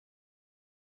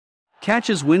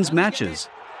Catches wins matches.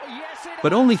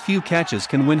 But only few catches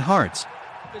can win hearts.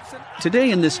 Today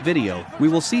in this video, we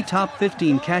will see top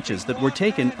 15 catches that were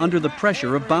taken under the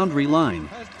pressure of boundary line.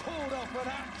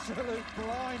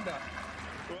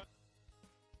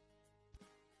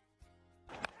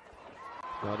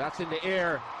 Well, that's in the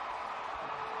air,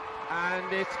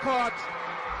 and it's caught,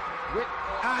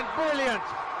 and brilliant,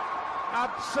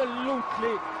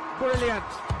 absolutely brilliant.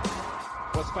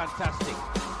 Was fantastic.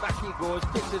 Back he goes,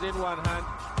 takes it in one hand,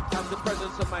 has the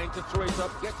presence of mind to throw it up,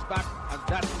 gets back, and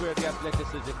that's where the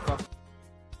athleticism comes.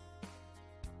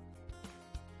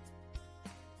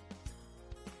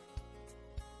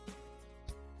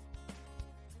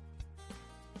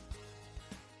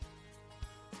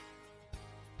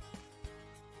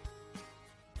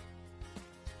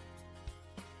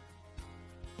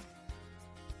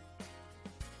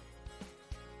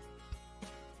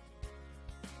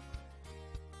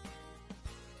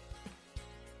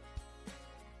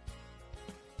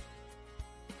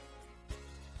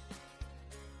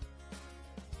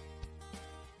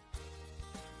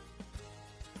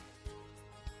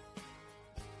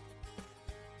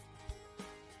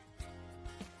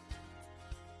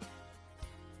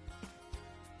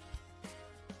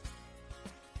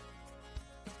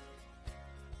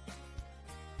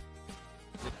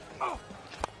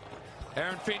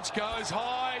 Aaron Finch goes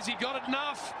high. Has he got it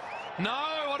enough? No,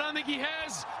 I don't think he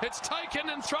has. It's taken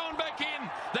and thrown back in.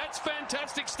 That's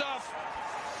fantastic stuff.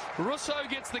 Russo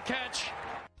gets the catch.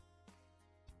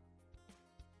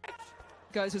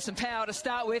 Goes with some power to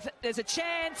start with. There's a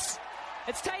chance.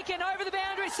 It's taken over the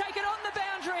boundary. It's taken on the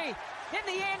boundary. In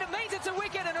the end, it means it's a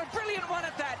wicket, and a brilliant one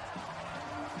at that.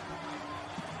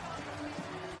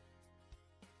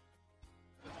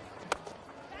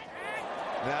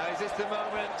 Now, is this the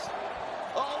moment?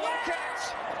 Oh, what a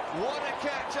catch! What a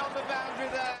catch on the boundary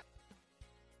there.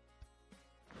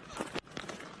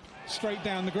 Straight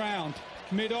down the ground,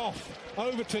 mid-off.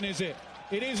 Overton, is it?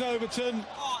 It is Overton.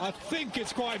 I think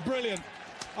it's quite brilliant.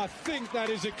 I think that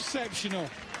is exceptional.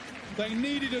 They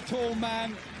needed a tall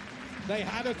man. They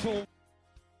had a tall.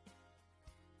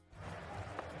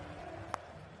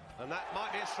 And that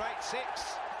might be a straight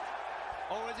six.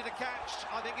 Or is it a catch?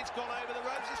 I think it's gone over the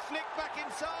ropes. It's flicked back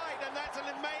inside, and that's an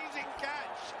amazing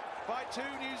catch by two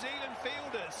New Zealand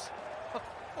fielders.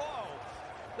 Whoa!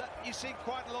 You see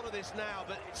quite a lot of this now,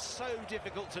 but it's so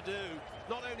difficult to do.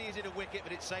 Not only is it a wicket,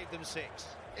 but it saved them six.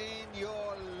 In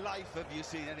your life, have you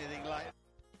seen anything like it?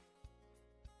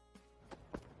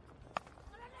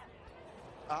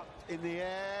 Up in the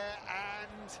air,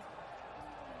 and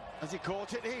has he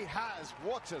caught it? He has.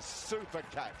 What a super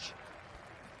catch.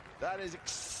 That is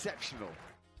exceptional.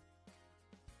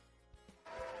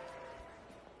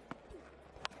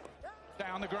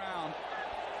 Down the ground.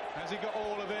 Has he got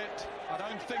all of it? I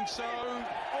don't think so.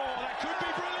 Oh, that could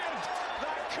be brilliant.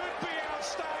 That could be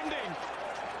outstanding.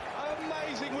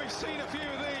 Amazing. We've seen a few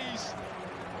of these.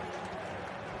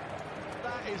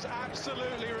 That is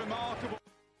absolutely remarkable.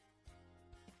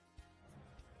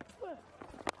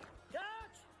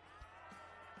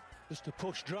 Just a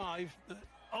push drive.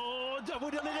 Oh, double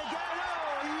done it again.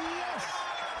 Oh, yes.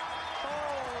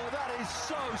 Oh, that is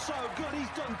so good. He's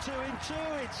done 2 in 2.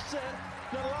 It's the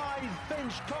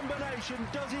Finch combination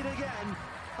does it again.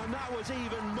 And that was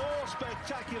even more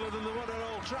spectacular than the one at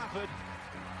Old Trafford.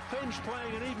 Finch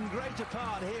playing an even greater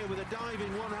part here with a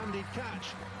diving one-handed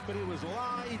catch. But it was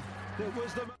live. It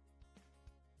was the...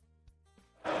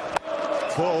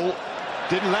 Full.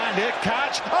 Didn't land it.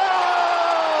 Catch. Oh!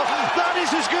 That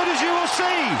is as good as you will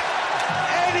see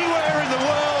anywhere in the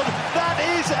world. That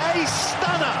is a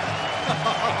stunner.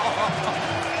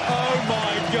 Oh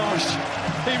my gosh.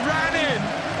 He ran in.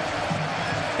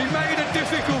 He made a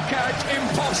difficult catch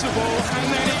impossible,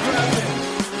 and then he grabbed it.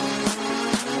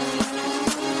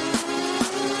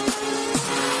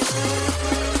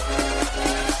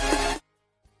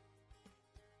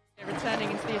 Returning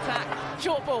into the attack.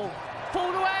 Short ball.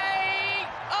 Pulled away.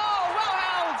 Oh, well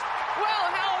held. Well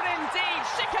held indeed.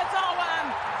 Shikhar Dhawan.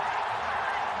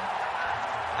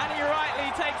 And he rightly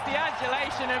takes the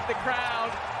adulation of the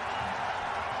crowd.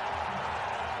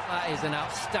 That is an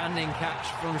outstanding catch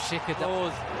from Shikhar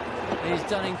Dhawan. He's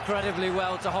done incredibly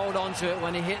well to hold on to it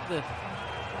when he hit the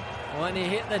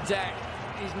deck.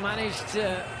 He's managed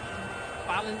to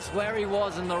balance where he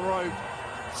was in the rope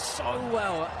so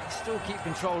well. Still keep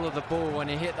control of the ball when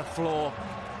he hit the floor.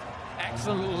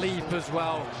 Excellent leap as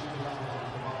well.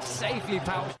 Safely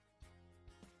pouched.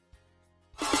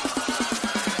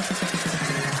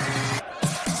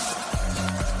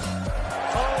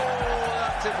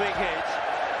 That's a big hit.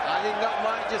 I think that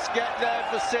might just get there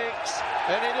for 6,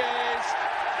 and it is.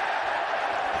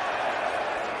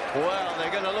 Well,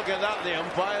 they're going to look at that, the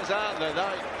umpires, aren't they?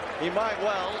 He might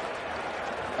well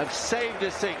have saved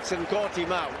a 6 and caught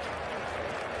him out.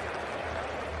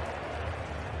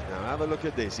 Now have a look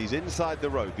at this. He's inside the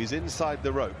rope. He's inside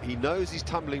the rope. He knows he's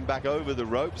tumbling back over the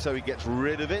rope, so he gets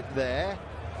rid of it there.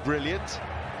 Brilliant.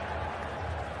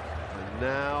 And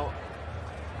now,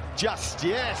 yes,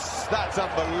 that's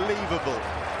unbelievable.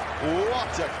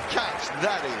 What a catch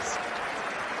that is.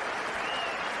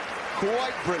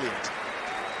 Quite brilliant.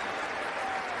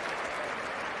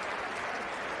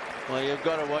 Well, you've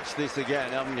got to watch this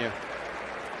again, haven't you?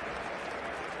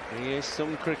 He is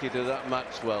some cricketer, that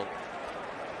Maxwell.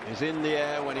 He's in the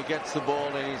air when he gets the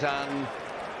ball in his hand.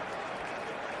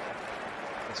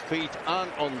 His feet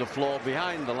aren't on the floor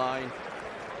behind the line.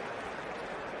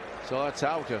 So it's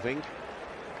out, I think.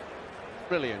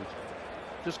 Brilliant.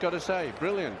 Just got to say,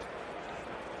 brilliant.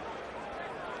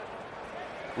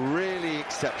 Really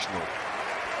exceptional.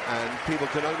 And people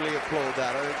can only applaud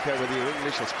that. I don't care whether you're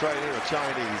English, Australian or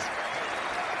Chinese.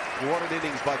 What an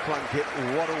innings by Plunkett.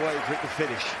 What a way for it to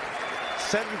finish.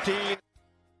 17